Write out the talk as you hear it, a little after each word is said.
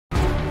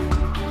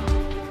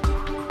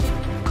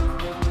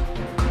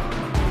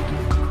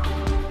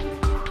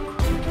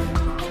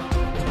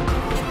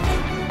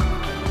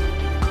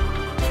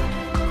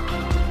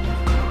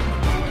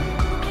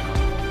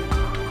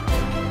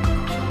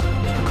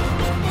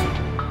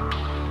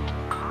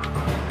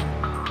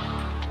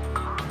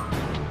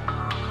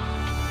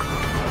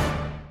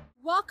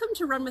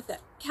to Run With It,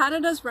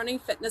 Canada's running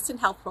fitness and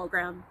health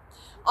program.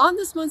 On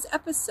this month's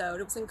episode,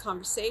 I was in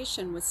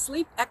conversation with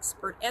sleep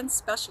expert and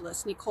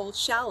specialist Nicole,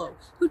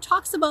 who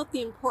talks about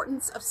the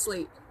importance of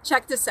sleep.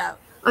 Check this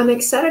out. I'm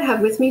excited to have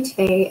with me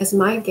today as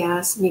my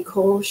guest,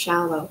 Nicole.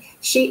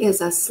 She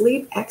is a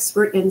sleep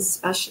expert and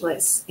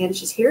specialist, and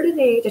she's here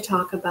today to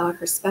talk about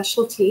her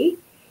specialty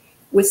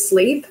with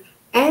sleep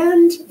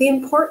and the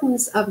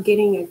importance of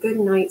getting a good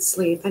night's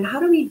sleep. And how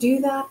do we do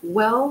that?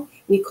 Well,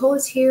 Nicole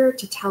is here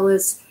to tell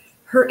us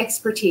her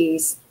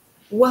expertise.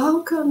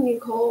 Welcome,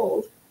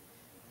 Nicole.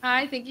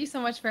 Hi, thank you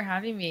so much for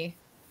having me.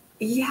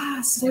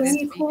 Yeah, so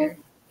Nicole,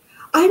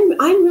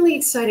 I'm really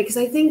excited because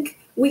I think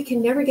we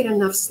can never get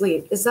enough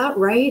sleep. Is that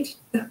right?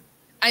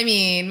 I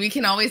mean, we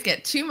can always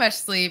get too much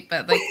sleep,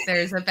 but like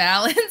there's a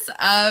balance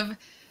of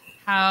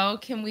how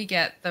can we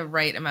get the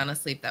right amount of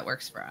sleep that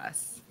works for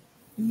us.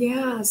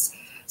 Yes.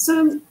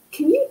 So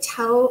can you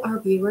tell our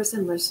viewers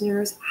and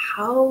listeners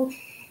how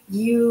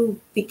you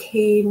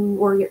became,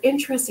 or your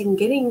interest in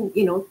getting,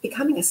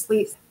 becoming a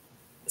sleep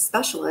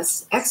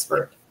specialist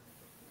expert?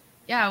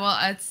 Yeah, well,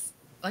 it's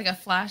like a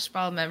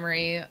flashbulb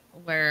memory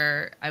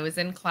where I was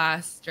in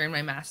class during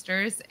my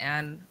master's,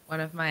 and one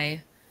of my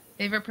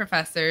favorite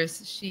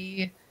professors,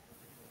 she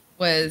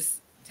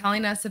was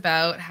telling us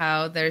about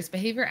how there's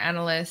behavior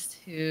analysts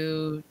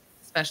who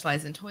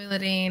specialize in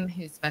toileting,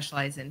 who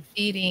specialize in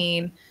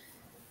feeding,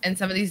 and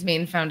some of these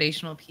main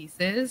foundational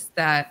pieces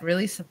that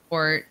really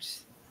support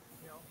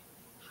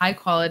high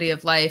quality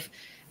of life.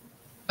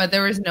 But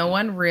there was no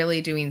one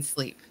really doing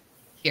sleep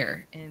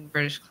here in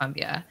British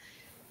Columbia.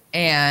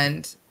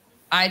 And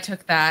I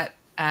took that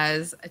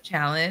as a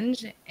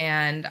challenge.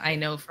 And I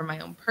know from my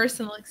own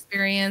personal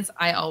experience,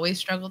 I always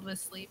struggled with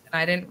sleep. And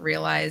I didn't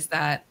realize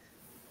that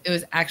it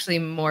was actually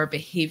more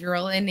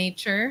behavioral in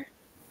nature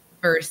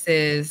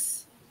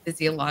versus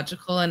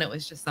physiological. And it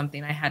was just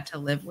something I had to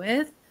live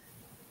with.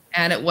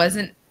 And it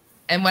wasn't,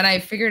 and when I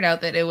figured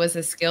out that it was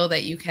a skill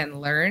that you can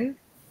learn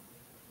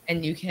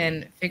and you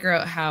can figure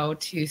out how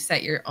to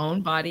set your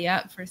own body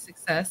up for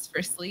success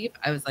for sleep,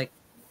 I was like,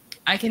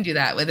 I can do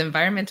that with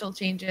environmental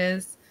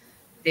changes,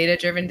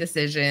 data-driven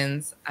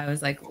decisions. I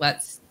was like,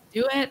 let's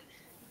do it.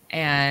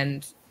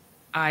 And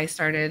I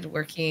started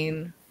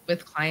working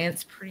with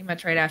clients pretty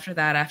much right after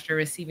that, after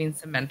receiving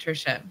some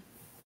mentorship.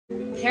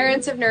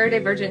 Parents of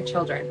neurodivergent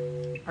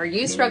children, are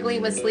you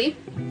struggling with sleep?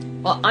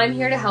 Well, I'm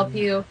here to help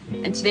you,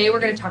 and today we're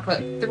going to talk about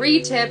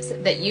 3 tips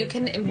that you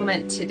can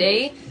implement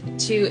today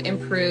to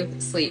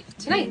improve sleep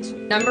tonight.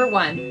 Number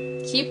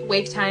 1, keep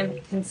wake time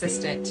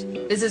consistent.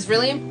 This is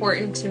really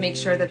important to make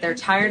sure that they're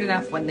tired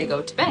enough when they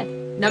go to bed.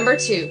 Number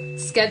 2,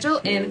 schedule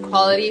in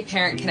quality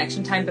parent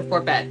connection time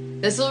before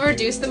bed. This will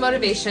reduce the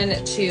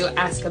motivation to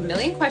ask a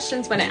million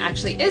questions when it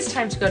actually is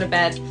time to go to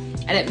bed,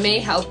 and it may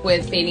help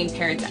with fading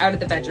parents out of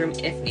the bedroom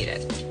if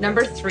needed.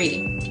 Number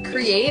 3,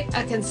 create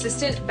a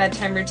consistent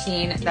bedtime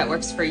routine that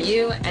works for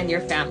you and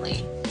your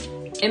family.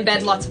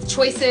 Embed lots of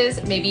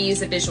choices, maybe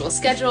use a visual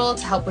schedule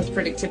to help with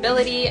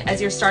predictability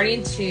as you're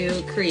starting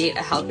to create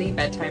a healthy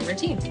bedtime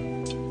routine.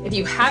 If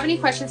you have any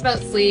questions about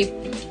sleep,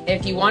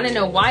 if you want to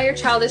know why your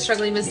child is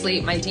struggling with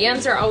sleep, my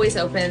DMs are always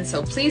open,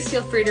 so please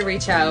feel free to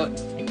reach out,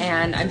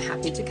 and I'm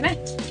happy to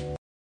connect.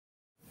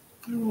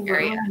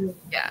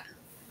 Yeah.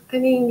 I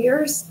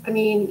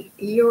mean,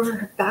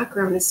 your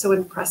background is so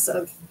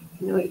impressive.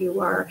 You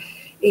are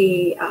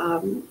a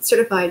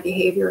certified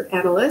behavior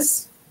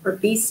analyst, or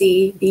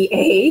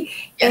BCBA,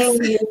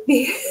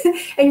 yes.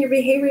 and your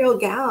behavioral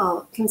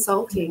gal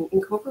consulting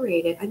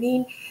incorporated. I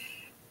mean,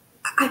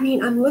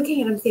 I'm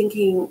looking and I'm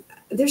thinking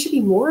there should be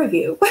more of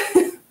you.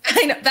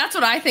 I know, that's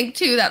what I think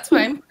too. That's why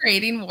I'm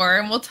creating more,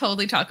 and we'll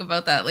totally talk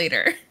about that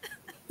later.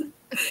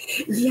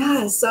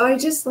 Yeah, so I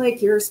just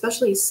you're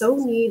especially so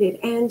needed.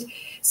 And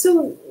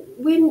so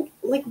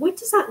what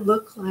does that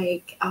look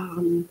like?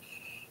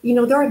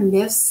 There are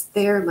myths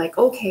there,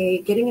 okay,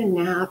 getting a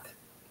nap.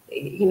 I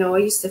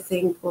used to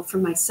think, well, for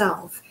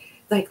myself,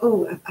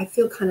 I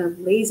feel kind of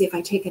lazy if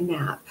I take a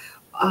nap.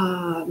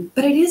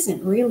 But it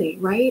isn't really,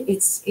 right?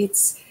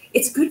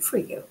 It's good for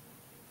you.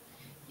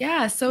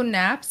 Yeah, so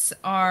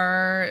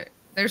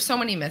there's so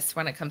many myths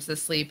when it comes to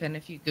sleep. And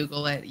if you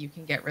Google it, you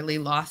can get really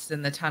lost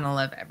in the tunnel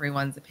of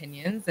everyone's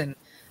opinions. And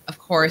of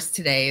course,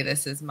 today,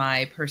 this is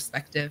my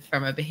perspective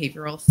from a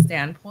behavioral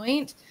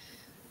standpoint.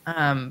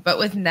 But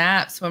with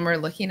naps, when we're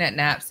looking at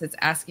naps, it's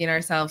asking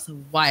ourselves,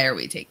 why are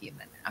we taking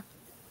the nap?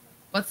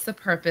 What's the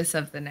purpose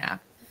of the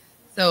nap?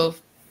 So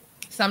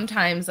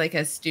sometimes,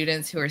 as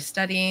students who are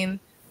studying,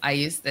 I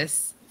use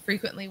this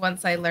frequently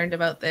once I learned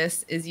about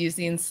this, is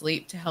using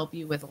sleep to help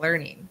you with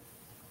learning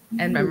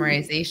and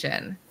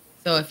memorization.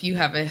 So if you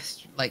have a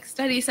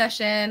study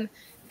session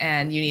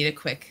and you need a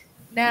quick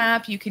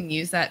nap, you can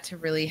use that to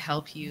really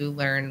help you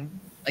learn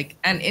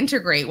and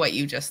integrate what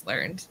you just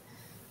learned.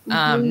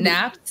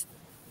 Naps,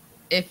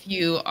 if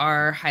you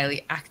are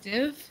highly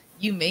active,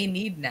 you may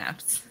need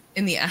naps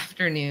in the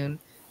afternoon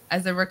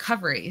as a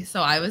recovery.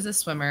 So I was a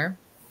swimmer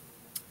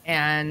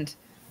and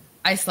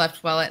I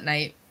slept well at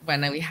night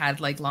when we had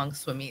long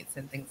swim meets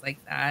and things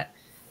like that.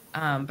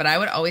 But I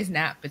would always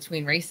nap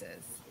between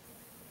races.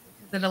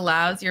 that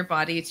allows your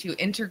body to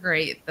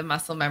integrate the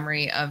muscle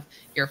memory of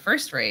your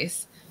first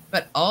race,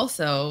 but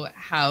also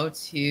how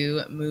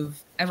to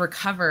move and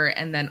recover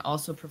and then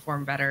also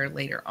perform better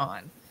later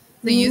on.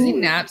 So using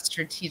naps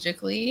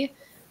strategically,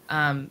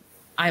 I'm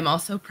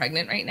also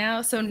pregnant right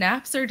now. So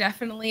naps are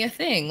definitely a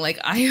thing. Like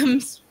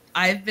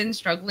I've been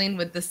struggling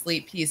with the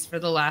sleep piece for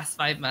the last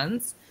 5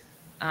 months.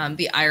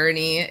 The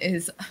irony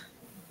is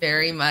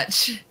very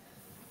much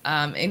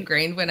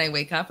ingrained when I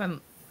wake up. I'm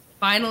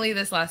finally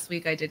this last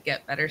week, I did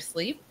get better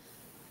sleep,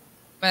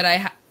 but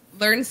I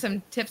learned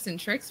some tips and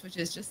tricks, which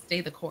is just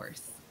stay the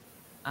course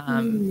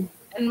and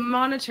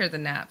monitor the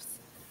naps,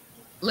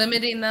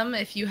 limiting them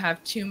if you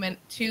have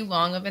too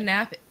long of a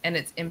nap and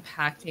it's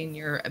impacting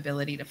your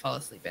ability to fall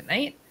asleep at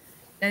night.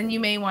 Then you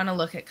may want to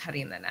look at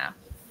cutting the nap,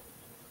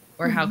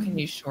 or how can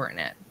you shorten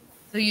it?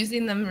 So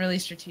using them really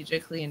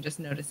strategically and just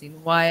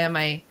noticing, why am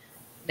I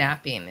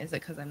napping? Is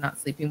it because I'm not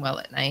sleeping well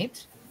at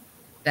night?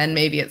 Then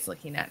maybe it's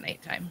looking at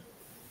nighttime.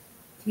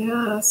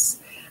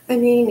 Yes. I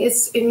mean,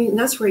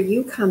 that's where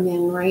you come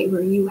in, right?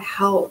 Where you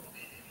help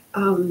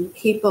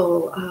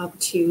people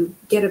to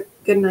get a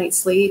good night's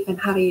sleep.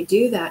 And how do you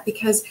do that?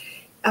 Because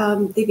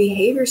the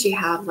behaviors you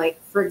have,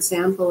 like, for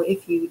example,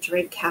 if you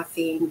drink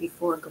caffeine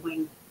before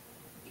going,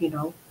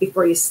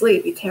 before you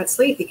sleep, you can't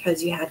sleep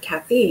because you had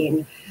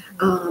caffeine.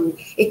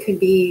 It could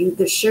be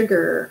the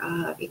sugar.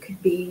 It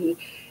could be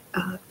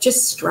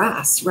just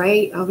stress,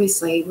 right?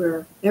 Obviously,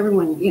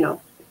 everyone,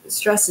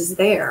 stress is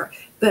there.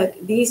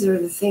 But these are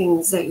the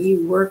things that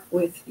you work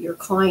with your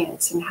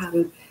clients and how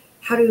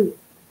to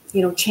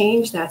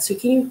change that. So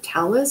can you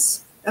tell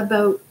us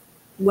about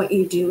what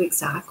you do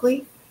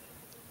exactly?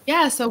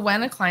 Yeah. So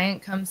when a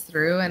client comes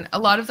through, and a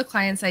lot of the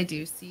clients I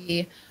do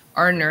see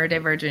are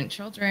neurodivergent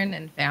children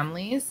and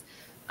families.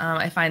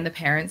 I find the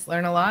parents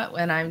learn a lot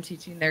when I'm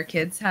teaching their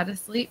kids how to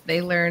sleep.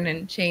 They learn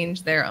and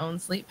change their own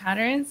sleep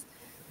patterns.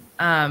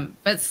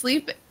 But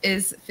sleep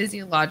is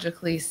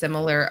physiologically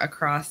similar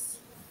across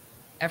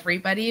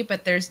everybody,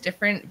 but there's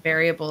different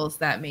variables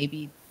that may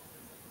be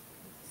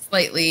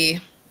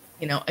slightly,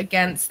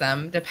 against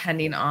them,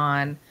 depending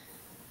on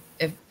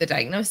if the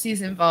diagnosis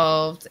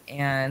involved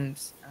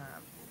and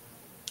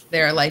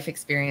their life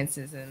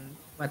experiences and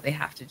what they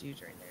have to do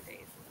during their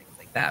days and things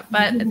like that.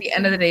 But at the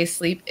end of the day,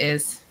 sleep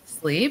is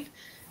sleep.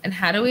 And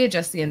how do we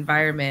adjust the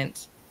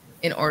environment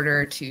in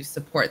order to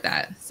support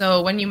that?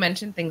 So when you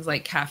mention things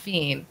like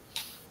caffeine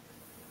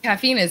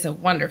is a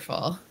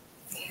wonderful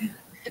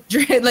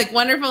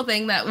wonderful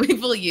thing that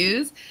people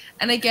use.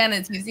 And again,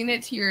 it's using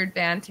it to your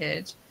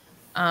advantage.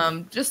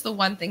 Just the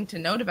one thing to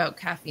note about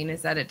caffeine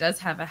is that it does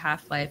have a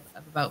half-life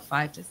of about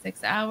 5 to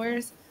 6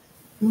 hours.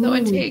 So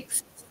it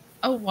takes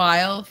a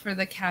while for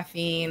the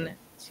caffeine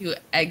to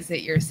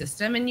exit your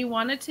system, and you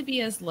want it to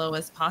be as low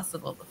as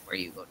possible before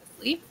you go to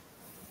sleep.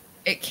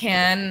 It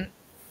can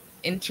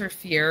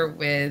interfere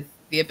with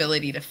the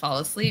ability to fall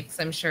asleep, because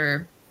I'm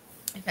sure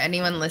if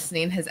anyone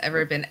listening has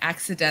ever been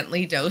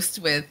accidentally dosed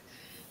with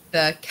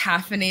the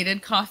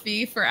caffeinated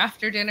coffee for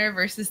after dinner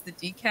versus the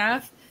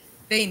decaf,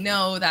 they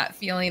know that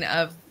feeling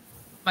of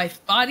my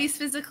body's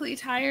physically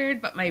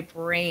tired, but my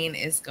brain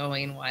is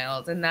going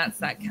wild. And that's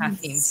that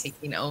caffeine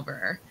taking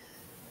over.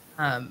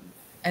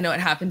 I know it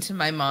happened to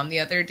my mom the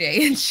other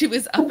day, and she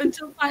was up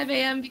until 5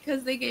 a.m.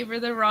 because they gave her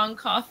the wrong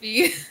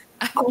coffee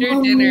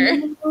after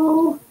dinner.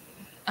 No.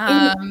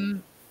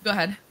 Go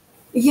ahead.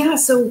 Yeah.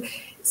 So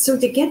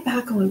to get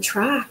back on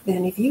track,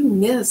 then, if you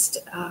missed,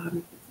 a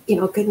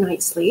good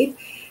night's sleep,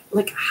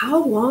 like,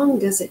 how long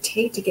does it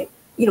take to get,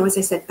 as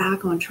I said,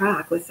 back on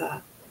track with,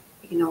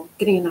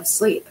 getting enough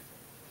sleep?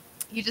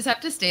 You just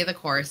have to stay the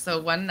course. So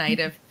one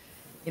night of,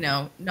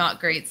 not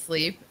great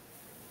sleep,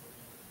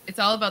 it's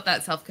all about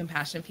that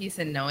self-compassion piece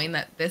and knowing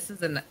that this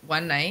is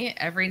one night.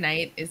 Every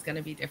night is going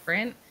to be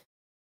different.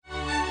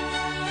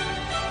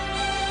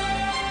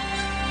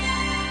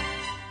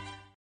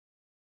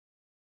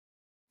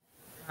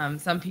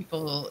 Some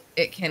people,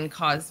 it can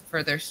cause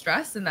further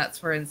stress, and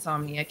that's where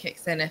insomnia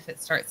kicks in. If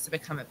it starts to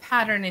become a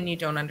pattern and you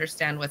don't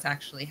understand what's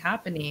actually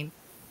happening,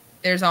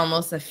 there's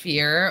almost a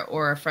fear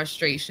or a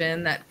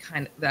frustration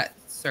that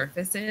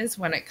surfaces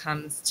when it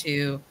comes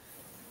to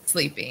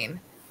sleeping.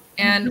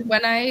 And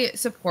when I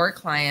support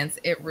clients,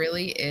 it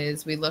really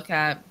is, we look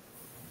at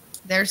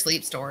their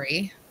sleep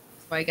story.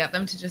 So I get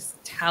them to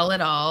just tell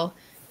it all.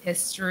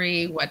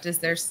 History, what does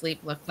their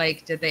sleep look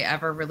like? Did they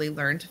ever really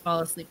learn to fall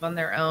asleep on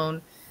their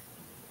own?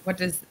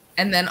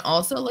 And then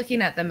also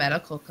looking at the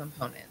medical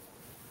component.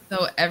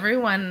 So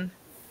everyone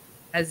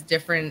has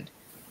different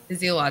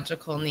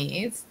physiological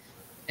needs.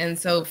 And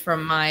so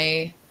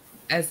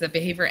as a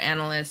behavior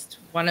analyst,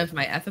 one of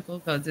my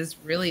ethical codes is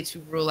really to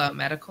rule out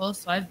medical.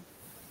 So I've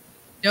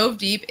dove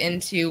deep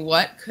into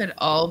what could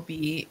all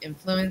be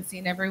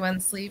influencing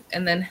everyone's sleep,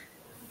 and then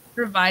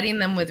providing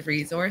them with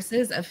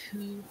resources of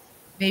who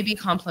may be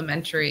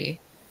complementary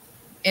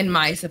in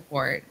my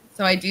support.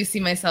 So I do see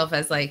myself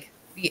as like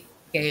the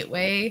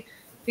gateway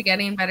to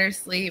getting better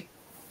sleep,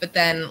 but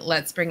then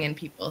let's bring in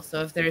people.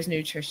 So if there's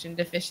nutrition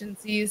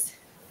deficiencies,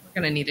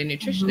 we're going to need a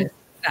nutritionist.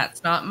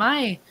 That's not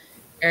my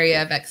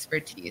area of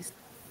expertise.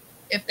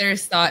 If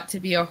there's thought to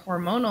be a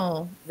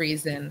hormonal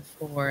reason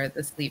for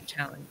the sleep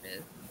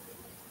challenges,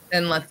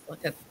 then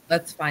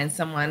let's find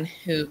someone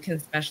who can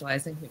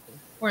specialize and who can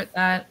support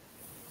that.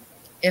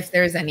 If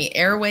there's any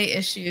airway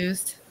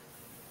issues,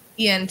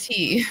 ENT,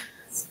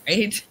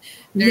 right?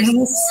 There's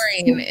Yes.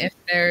 snoring. If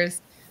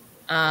there's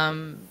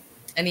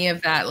any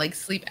of that, like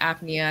sleep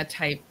apnea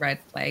type red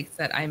flags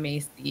that I may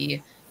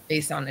see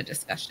based on a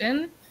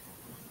discussion,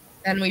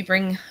 then we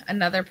bring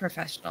another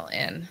professional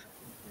in.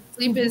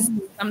 Sleep is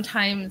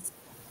sometimes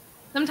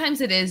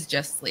it is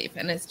just sleep,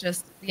 and it's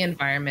just the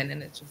environment,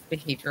 and it's just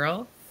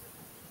behavioral.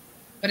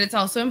 But it's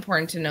also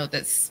important to note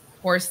that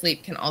poor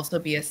sleep can also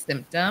be a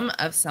symptom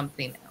of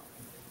something else.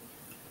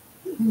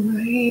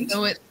 Right.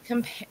 So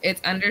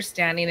it's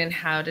understanding and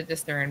how to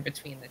discern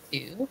between the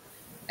two,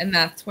 and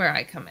that's where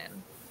I come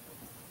in.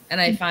 And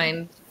I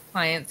find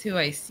clients who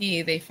I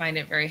see, they find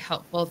it very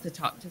helpful to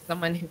talk to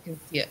someone who can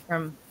see it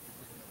from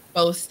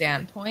both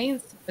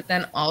standpoints, but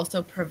then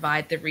also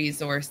provide the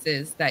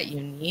resources that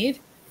you need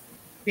to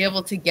be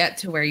able to get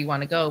to where you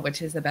want to go,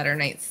 which is a better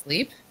night's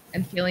sleep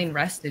and feeling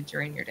rested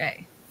during your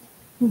day.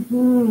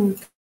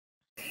 Mm-hmm.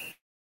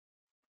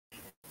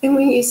 And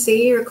when you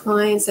see your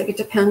clients, like, it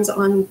depends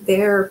on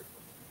their,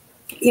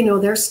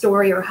 their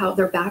story or how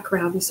their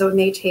background. So it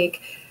may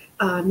take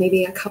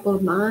maybe a couple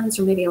of months,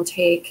 or maybe it'll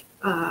take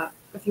a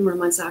few more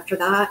months after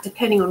that,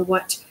 depending on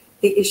what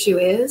the issue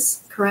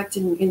is. Correct?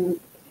 And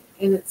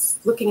it's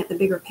looking at the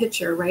bigger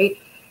picture, right?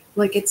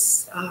 Like,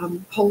 it's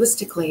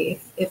holistically,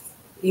 if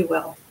you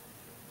will.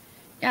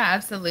 Yeah,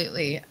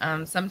 absolutely.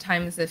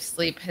 Sometimes if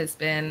sleep has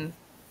been,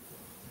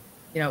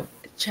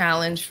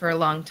 challenged for a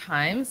long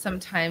time,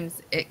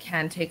 sometimes it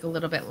can take a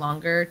little bit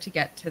longer to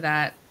get to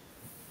that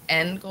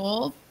end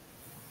goal,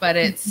 but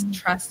it's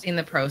trusting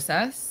the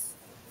process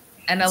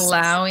and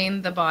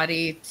allowing the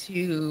body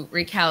to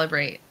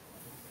recalibrate,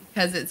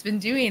 because it's been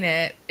doing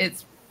it.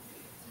 It's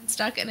been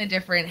stuck in a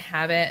different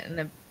habit and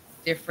a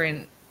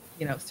different,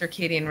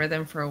 circadian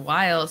rhythm for a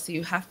while. So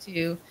you have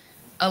to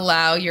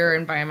allow your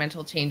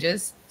environmental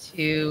changes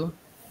to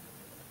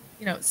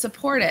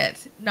support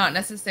it, not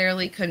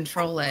necessarily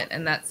control it.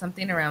 And that's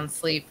something around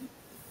sleep.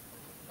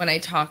 When I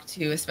talk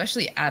to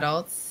especially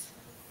adults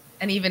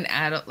and even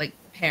like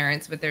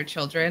parents with their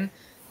children,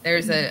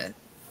 there's a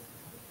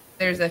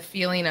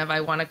feeling of,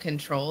 I want to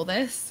control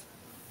this,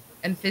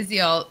 and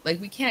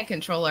we can't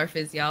control our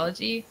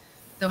physiology.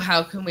 So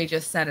how can we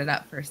just set it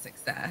up for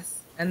success?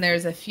 And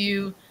there's a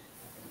few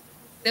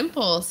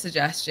simple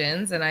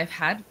suggestions, and I've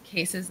had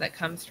cases that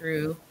come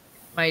through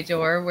my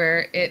door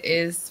where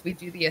we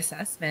do the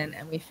assessment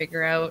and we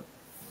figure out,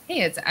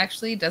 hey, it's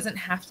actually doesn't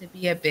have to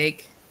be a big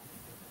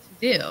to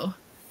do.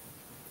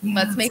 Yeah.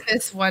 Let's make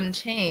this one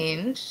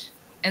change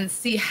and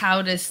see,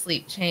 how does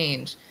sleep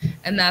change?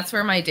 And that's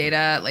where my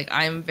data, like,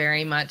 I'm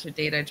very much a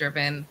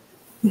data-driven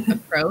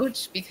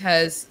approach,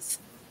 because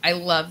I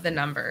love the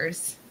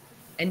numbers,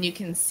 and you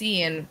can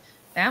see, and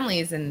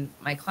families and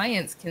my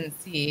clients can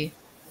see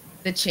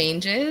the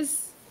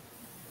changes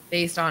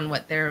based on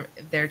what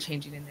they're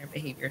changing in their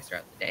behavior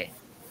throughout the day.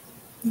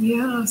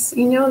 Yes.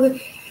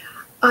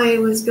 I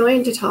was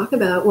going to talk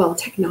about,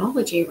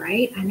 technology,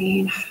 right? I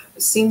mean,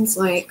 it seems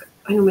like,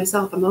 I know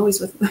myself, I'm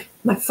always with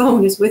my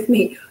phone is with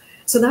me.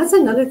 So that's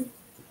another,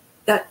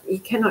 that you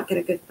cannot get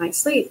a good night's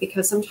sleep,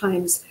 because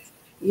sometimes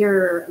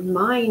your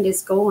mind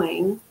is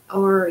going,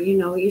 or,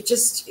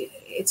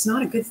 it's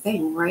not a good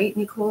thing, right,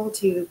 Nicole,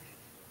 to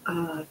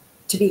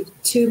be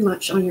too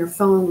much on your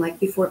phone, like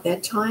before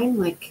bedtime,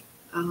 like,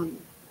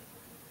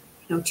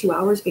 2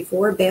 hours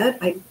before bed.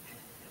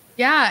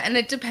 Yeah, and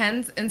it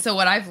depends. And so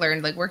what I've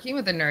learned, like working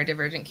with the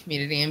neurodivergent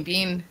community and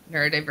being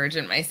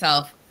neurodivergent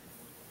myself,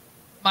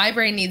 my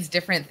brain needs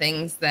different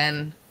things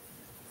than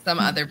some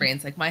other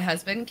brains. Like my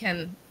husband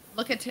can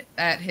look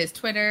at his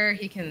Twitter,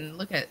 he can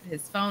look at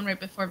his phone right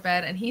before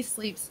bed, and he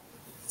sleeps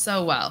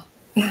so well.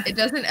 It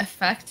doesn't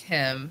affect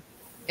him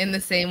in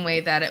the same way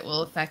that it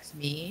will affect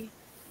me.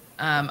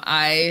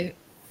 I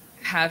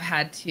have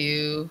had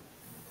to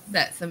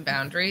set some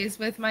boundaries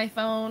with my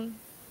phone,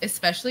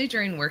 especially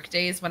during work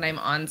days when I'm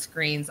on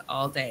screens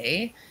all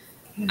day.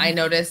 I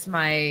notice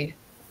my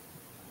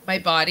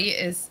body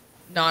is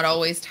not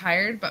always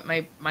tired, but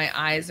my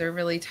eyes are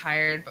really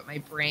tired, but my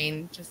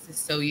brain just is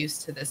so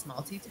used to this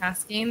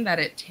multitasking that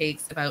it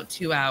takes about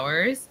 2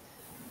 hours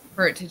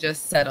for it to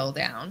just settle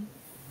down.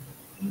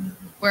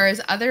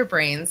 Whereas other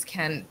brains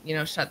can,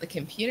 shut the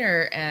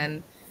computer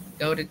and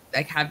go to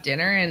like have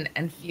dinner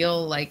and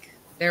feel like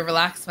they're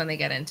relaxed when they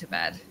get into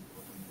bed.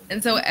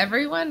 And so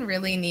everyone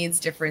really needs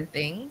different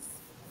things.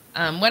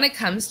 When it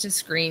comes to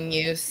screen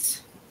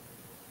use,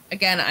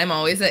 again, I'm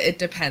always a it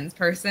depends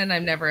person.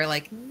 I'm never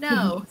like,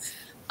 no.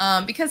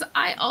 Because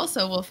I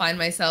also will find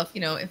myself,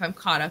 if I'm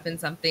caught up in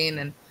something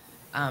and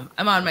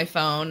I'm on my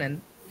phone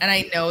and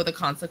I know the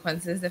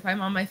consequences if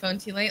I'm on my phone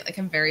too late, like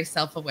I'm very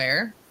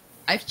self-aware.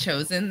 I've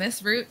chosen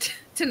this route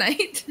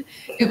tonight.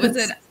 It was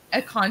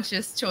a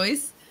conscious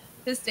choice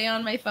to stay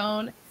on my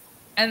phone.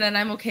 And then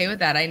I'm okay with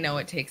that. I know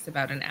it takes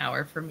about an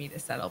hour for me to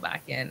settle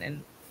back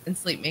in, and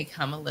sleep may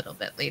come a little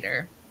bit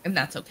later, and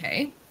that's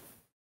okay.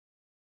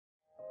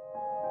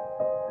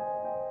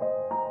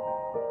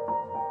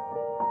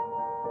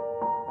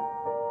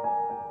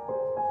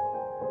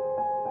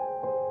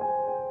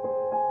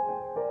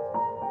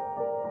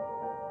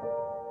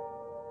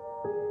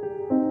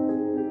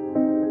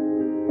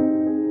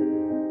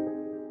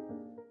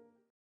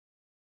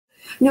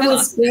 No,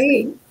 it's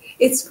great.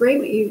 It's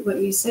great what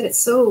you said. It's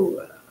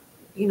so,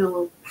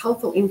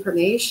 helpful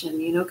information,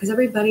 because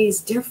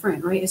everybody's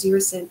different, right? As you were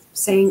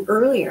saying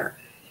earlier.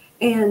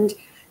 And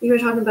you were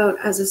talking about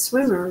as a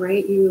swimmer,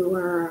 right? You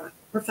were a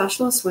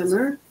professional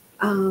swimmer.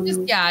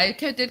 I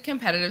did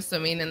competitive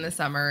swimming in the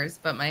summers,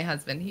 but my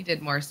husband, he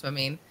did more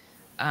swimming.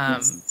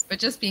 But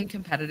just being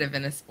competitive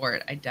in a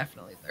sport, I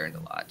definitely learned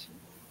a lot.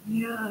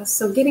 Yeah,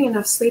 so getting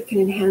enough sleep can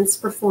enhance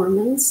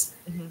performance.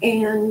 Mm-hmm.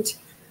 And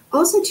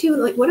also too,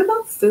 like what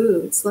about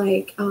foods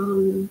like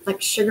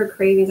sugar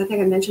cravings? I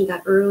think I mentioned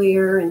that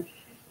earlier, and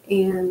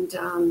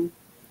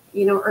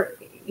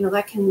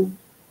that can,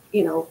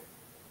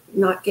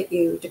 not get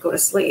you to go to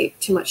sleep,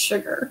 too much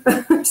sugar.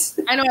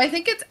 I know, I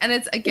think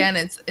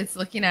it's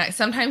looking at,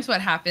 sometimes what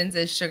happens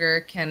is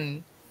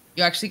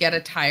you actually get a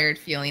tired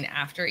feeling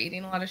after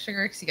eating a lot of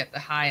sugar because you get the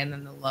high and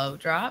then the low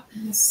drop.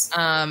 Yes.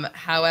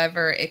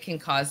 However, it can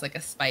cause like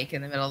a spike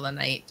in the middle of the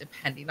night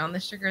depending on the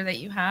sugar that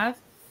you have.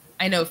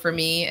 I know for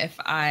me,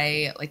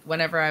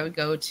 whenever I would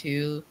go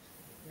to,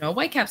 a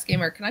Whitecaps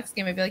game or a Canucks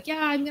game, I'd be like,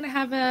 yeah, I'm going to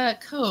have a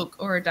Coke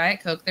or a Diet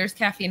Coke. There's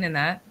caffeine in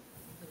that.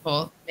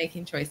 Nicole,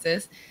 making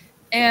choices.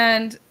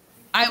 And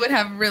I would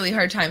have a really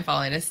hard time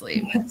falling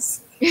asleep.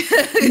 Yes.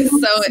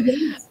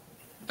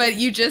 But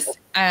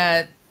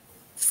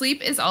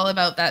sleep is all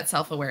about that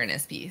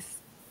self-awareness piece.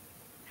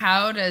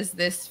 How does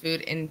this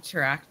food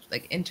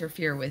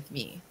interfere with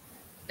me?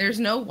 There's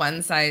no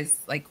one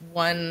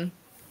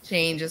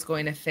change is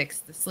going to fix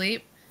the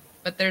sleep,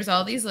 but there's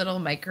all these little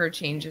micro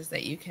changes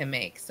that you can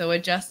make. So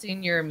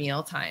adjusting your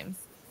meal times.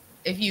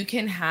 If you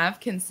can have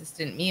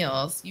consistent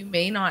meals, you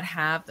may not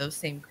have those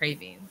same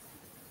cravings.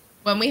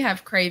 When we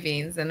have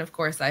cravings, and of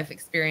course I've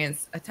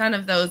experienced a ton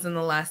of those in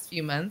the last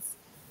few months,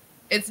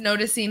 it's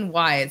noticing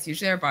why. It's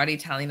usually our body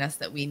telling us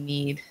that we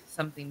need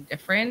something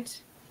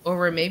different, or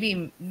we're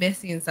maybe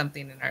missing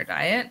something in our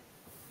diet.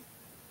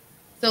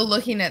 So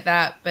looking at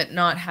that, but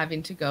not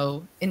having to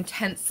go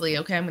intensely,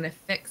 okay, I'm going to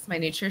fix my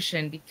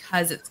nutrition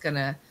because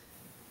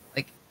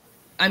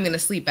I'm going to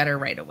sleep better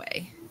right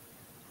away.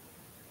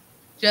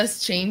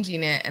 Just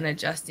changing it and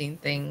adjusting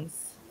things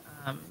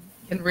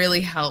can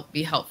really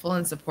be helpful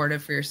and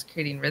supportive for your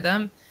circadian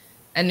rhythm.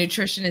 And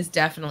nutrition is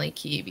definitely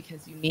key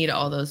because you need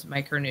all those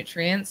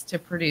micronutrients to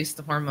produce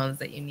the hormones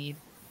that you need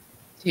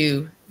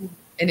to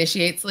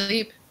initiate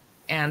sleep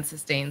and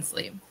sustain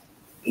sleep.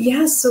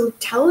 Yeah, so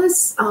tell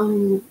us,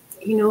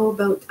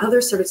 about other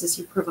services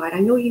you provide. I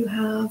know you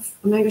have,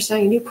 I'm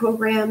understanding, a new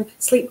program,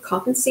 Sleep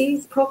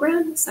Competency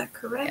Program. Is that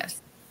correct?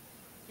 Yes.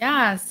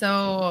 Yeah,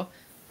 so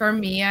for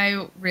me,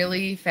 I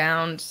really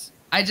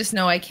I just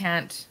know I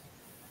can't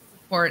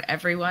support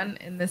everyone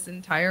in this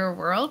entire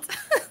world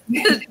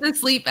to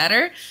sleep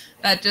better.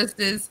 That just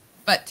is,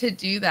 but to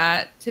do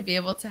that, to be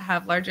able to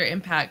have larger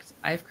impact,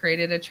 I've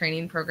created a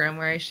training program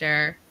where I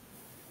share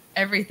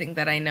everything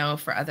that I know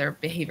for other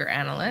behavior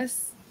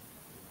analysts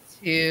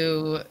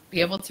to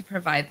be able to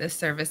provide this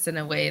service in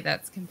a way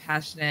that's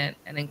compassionate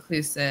and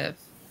inclusive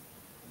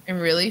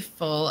and really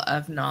full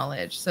of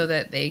knowledge so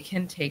that they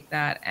can take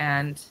that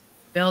and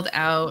build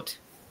out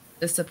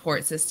the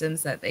support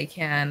systems that they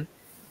can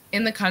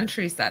in the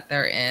countries that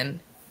they're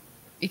in,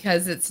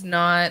 because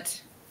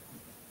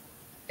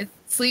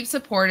sleep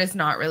support is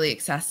not really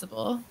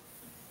accessible.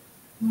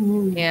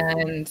 Mm-hmm.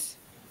 And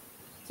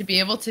to be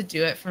able to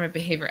do it from a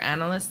behavior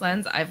analyst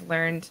lens, I've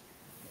learned,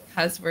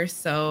 because we're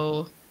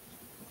so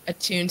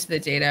attuned to the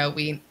data,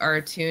 we are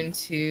attuned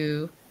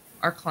to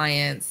our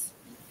clients,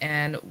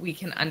 and we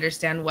can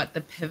understand what the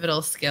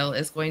pivotal skill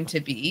is going to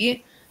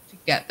be to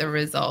get the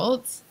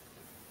results.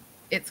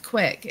 It's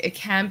quick. It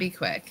can be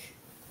quick.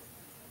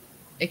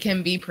 It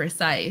can be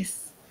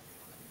precise.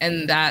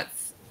 And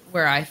that's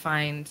where I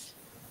find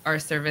our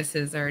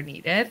services are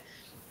needed.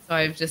 So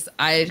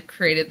I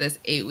created this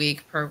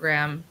 8-week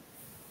program.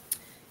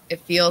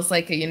 It feels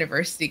like a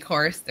university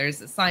course.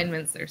 There's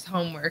assignments, there's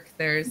homework,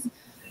 there's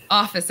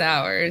office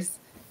hours,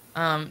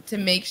 to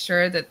make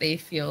sure that they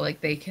feel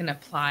like they can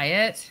apply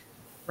it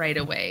right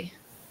away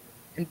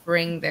and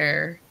bring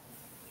their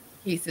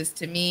cases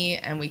to me,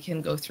 and we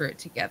can go through it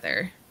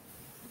together,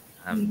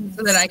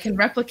 so that I can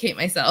replicate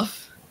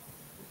myself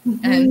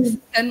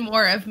and send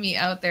more of me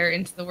out there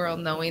into the world,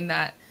 knowing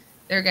that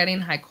they're getting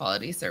high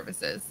quality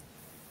services.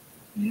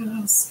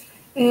 Yes.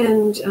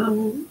 And,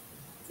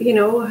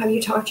 have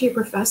you talked to your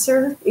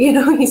professor?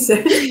 He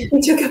said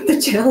he took up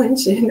the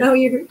challenge, and now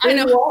I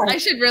know. I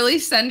should really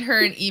send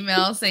her an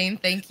email saying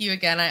thank you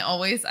again. I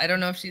don't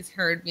know if she's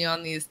heard me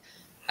on these.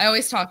 I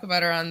always talk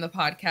about her on the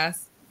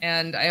podcast,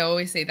 and I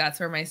always say that's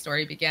where my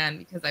story began,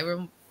 because I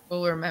will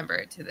remember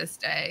it to this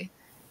day.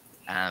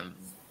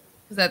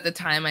 Because at the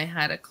time I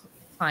had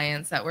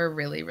clients that were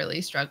really,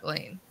 really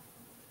struggling,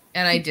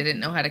 and I didn't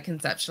know how to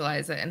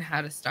conceptualize it and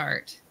how to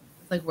start.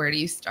 It's like, where do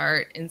you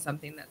start in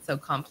something that's so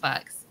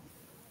complex?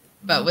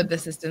 But with the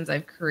systems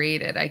I've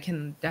created, I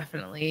can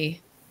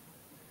definitely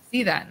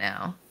see that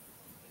now.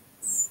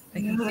 I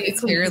can see it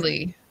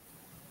clearly.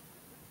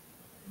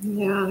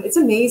 Yeah, it's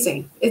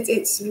amazing.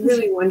 It's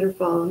really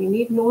wonderful. We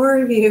need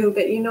more of you,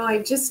 but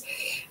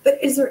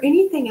but is there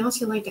anything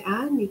else you'd like to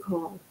add,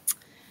 Nicole?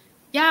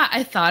 Yeah,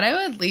 I thought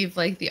I would leave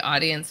like the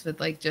audience with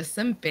like just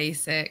some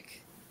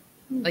basic,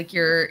 like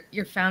your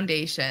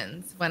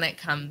foundations when it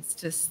comes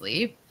to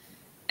sleep,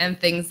 and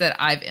things that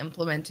I've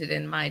implemented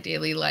in my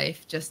daily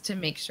life just to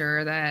make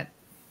sure that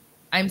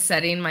I'm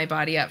setting my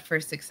body up for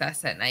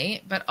success at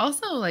night, but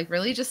also like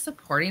really just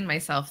supporting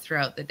myself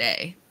throughout the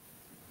day.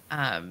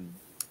 Um,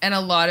 and a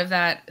lot of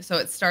that, so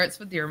it starts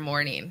with your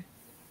morning,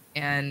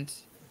 and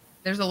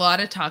there's a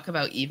lot of talk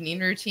about evening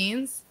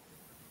routines.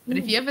 But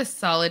if you have a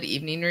solid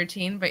evening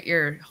routine, but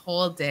your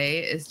whole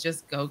day is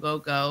just go, go,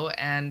 go,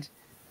 and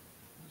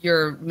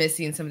you're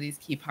missing some of these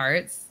key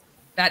parts,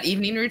 that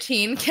evening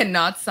routine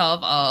cannot solve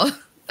all.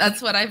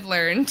 That's what I've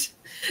learned.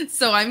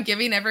 So I'm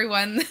giving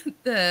everyone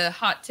the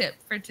hot tip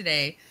for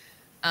today.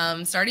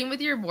 Starting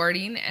with your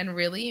morning and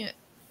really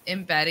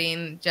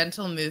embedding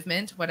gentle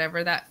movement,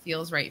 whatever that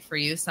feels right for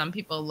you. Some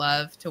people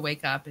love to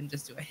wake up and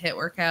just do a HIIT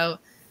workout.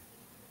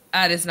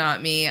 That is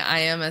not me.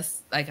 I'm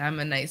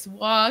a nice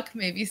walk,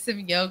 maybe some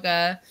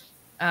yoga,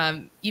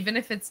 even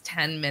if it's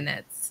 10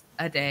 minutes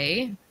a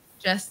day,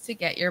 just to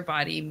get your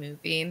body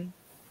moving.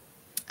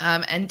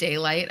 And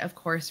daylight, of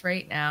course,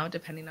 right now,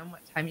 depending on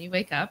what time you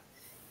wake up,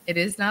 it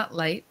is not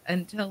light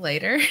until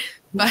later,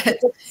 but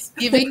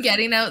even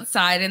getting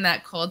outside in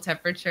that cold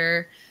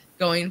temperature,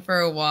 going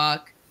for a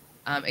walk,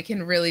 it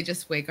can really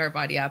just wake our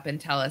body up and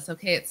tell us,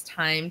 okay, it's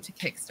time to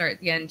kickstart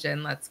the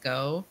engine. Let's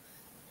go.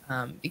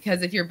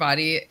 Because if your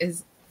body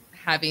is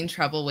having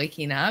trouble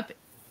waking up,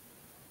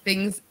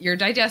 your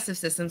digestive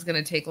system is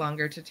going to take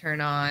longer to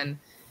turn on,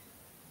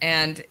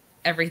 and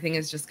everything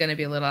is just going to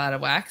be a little out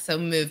of whack. So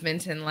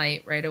movement and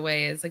light right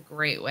away is a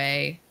great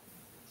way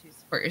to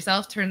support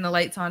yourself. Turn the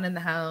lights on in the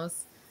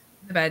house,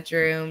 in the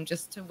bedroom,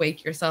 just to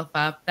wake yourself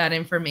up. That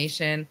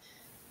information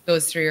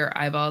goes through your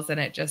eyeballs, and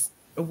it just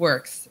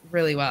works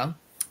really well.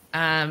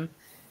 And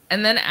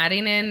then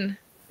adding in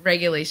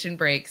regulation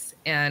breaks.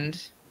 And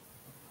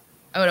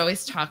I would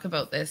always talk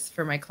about this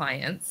for my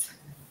clients,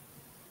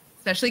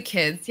 especially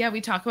kids. Yeah,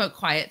 we talk about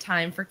quiet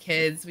time for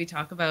kids. We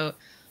talk about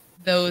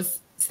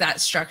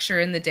that structure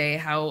in the day,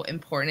 how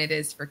important it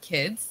is for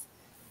kids.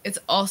 It's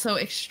also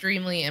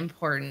extremely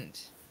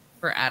important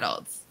for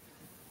adults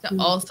to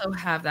also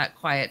have that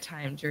quiet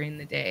time during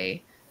the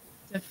day,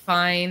 to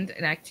find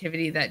an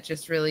activity that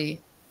just really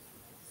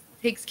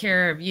takes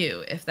care of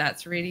you. If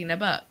that's reading a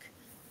book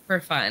for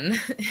fun,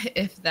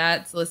 if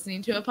that's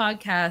listening to a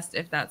podcast,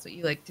 if that's what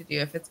you like to do,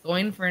 if it's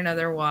going for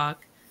another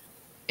walk,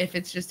 if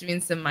it's just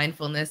doing some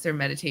mindfulness or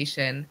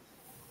meditation,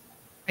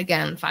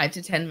 again, 5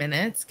 to 10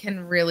 minutes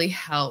can really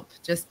help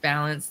just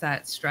balance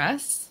that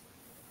stress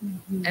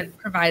and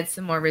provide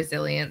some more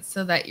resilience,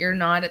 so that you're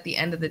not at the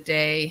end of the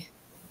day,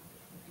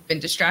 you've been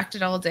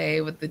distracted all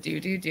day with the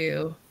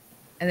do.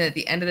 And then at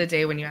the end of the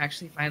day, when you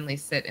actually finally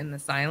sit in the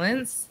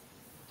silence,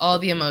 all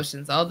the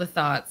emotions, all the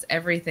thoughts,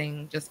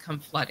 everything just come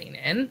flooding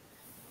in.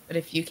 But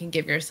if you can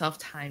give yourself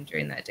time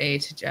during that day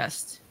to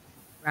just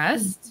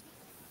rest,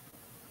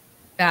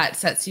 that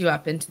sets you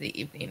up into the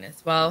evening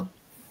as well.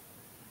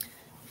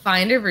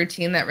 Find a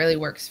routine that really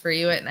works for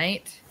you at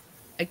night.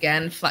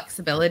 Again,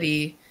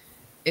 flexibility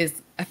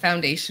is a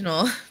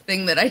foundational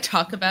thing that I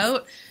talk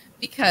about,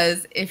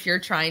 because if you're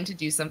trying to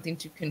do something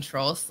to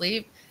control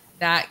sleep,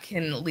 that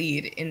can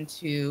lead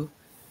into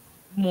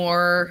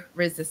more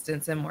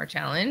resistance and more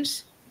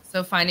challenge.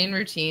 So finding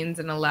routines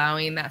and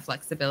allowing that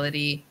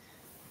flexibility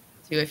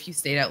to, if you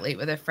stayed out late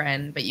with a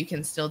friend, but you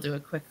can still do a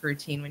quick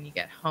routine when you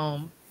get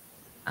home.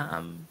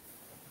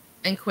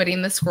 And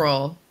quitting the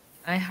scroll.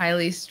 I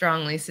highly,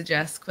 strongly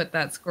suggest quit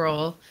that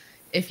scroll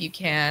if you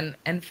can,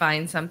 and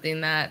find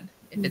something that,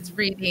 if it's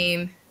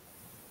reading,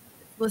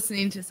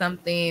 listening to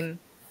something,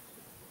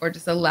 or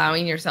just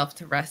allowing yourself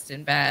to rest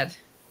in bed,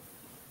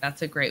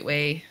 that's a great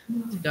way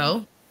to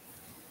go.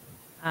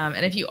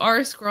 And if you are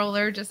a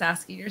scroller, just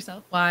asking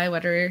yourself why.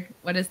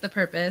 What is the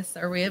purpose?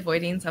 Are we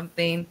avoiding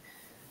something?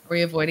 Are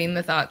we avoiding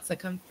the thoughts that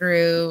come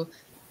through?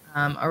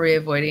 Are we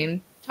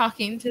avoiding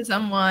talking to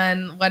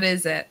someone? What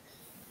is it?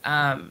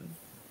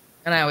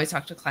 And I always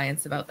talk to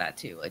clients about that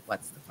too. Like,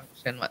 what's the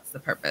function? What's the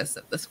purpose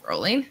of the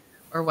scrolling?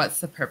 Or what's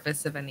the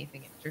purpose of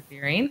anything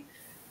interfering?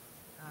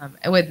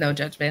 And with no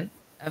judgment,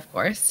 of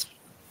course.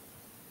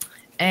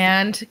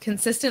 And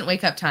consistent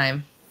wake up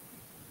time.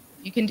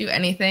 You can do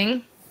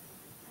anything.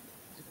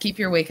 Just keep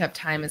your wake up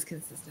time as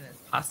consistent as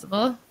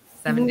possible,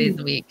 7 days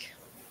a week.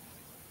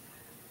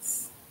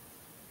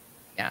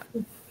 Yeah.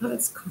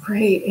 That's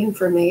great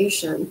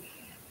information.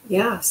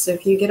 Yeah, so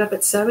if you get up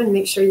at 7,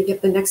 make sure you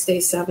get the next day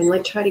 7.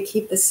 Like, try to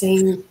keep the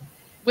same.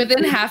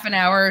 Within half an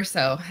hour or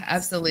so,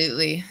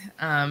 absolutely.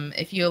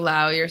 If you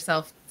allow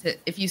yourself to,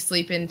 if you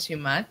sleep in too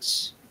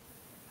much,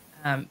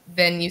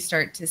 then you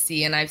start to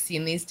see, and I've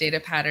seen these data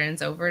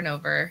patterns over and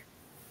over.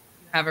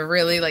 You have a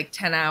really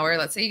 10-hour,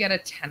 let's say you get a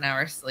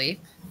 10-hour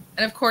sleep.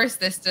 And of course,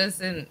 this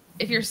doesn't,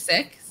 if you're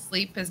sick,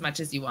 sleep as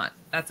much as you want.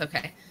 That's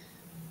okay.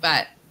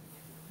 But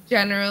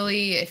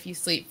generally, if you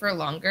sleep for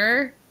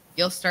longer,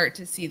 you'll start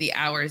to see the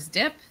hours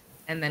dip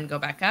and then go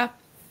back up,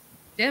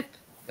 dip,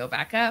 go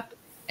back up,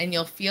 and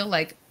you'll feel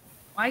like,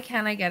 why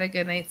can't I get a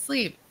good night's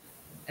sleep?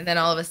 And then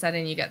all of a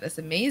sudden you get this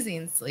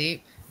amazing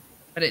sleep,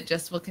 but it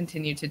just will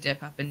continue to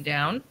dip up and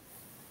down.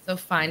 So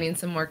finding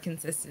some more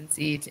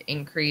consistency to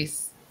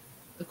increase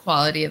the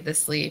quality of the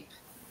sleep.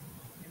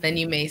 And then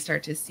you may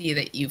start to see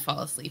that you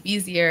fall asleep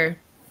easier,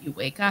 you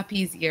wake up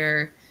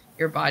easier,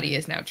 your body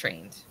is now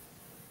trained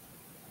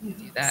to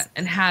do that.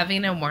 And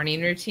having a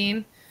morning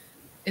routine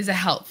is a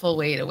helpful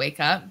way to wake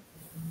up,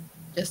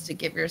 just to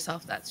give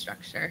yourself that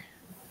structure.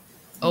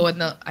 Oh,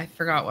 and I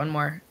forgot one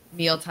more.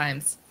 Meal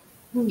times.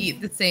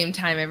 Eat the same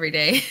time every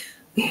day.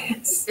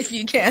 Yes. If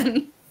you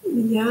can.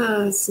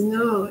 Yes,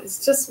 no,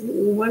 it's just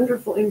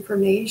wonderful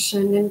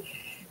information. And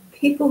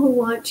people who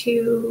want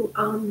to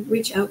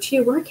reach out to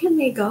you, where can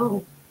they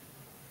go?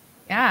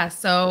 Yeah,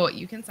 so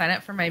you can sign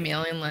up for my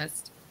mailing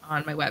list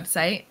on my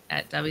website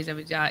at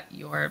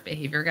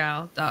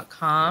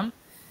www.yourbehaviorgal.com.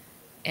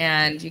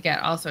 And you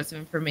get all sorts of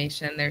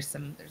information. There's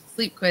a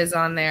sleep quiz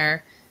on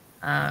there,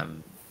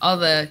 all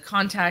the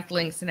contact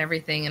links and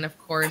everything. And of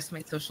course,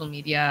 my social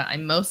media.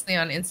 I'm mostly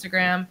on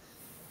Instagram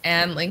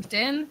and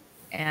LinkedIn,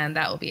 and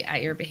that will be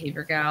at Your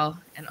Behavior Gal.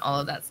 And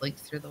all of that's linked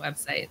through the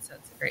website. So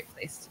it's a great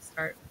place to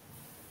start.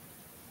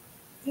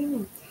 Yeah.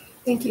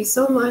 Thank you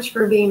so much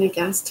for being a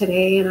guest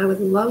today. And I would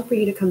love for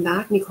you to come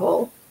back,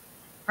 Nicole.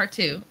 Part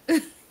 2.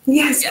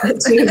 Yes, part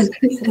 2.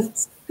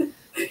 Yes.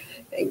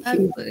 Thank you.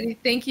 Absolutely.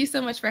 Thank you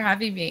so much for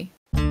having me.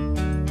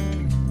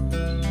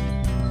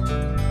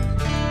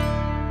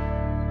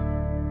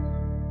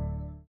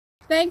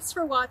 Thanks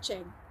for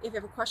watching. If you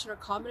have a question or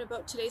comment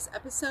about today's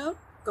episode,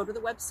 go to the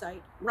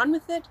website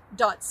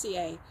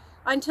runwithit.ca.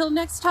 Until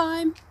next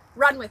time,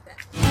 run with it.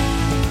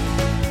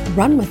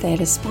 Run With It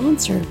is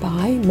sponsored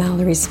by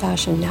Mallory's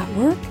Fashion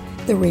Network,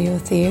 the Rio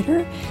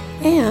Theater,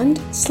 and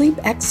sleep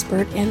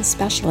expert and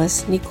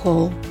specialist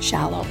Nicole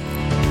Shallow.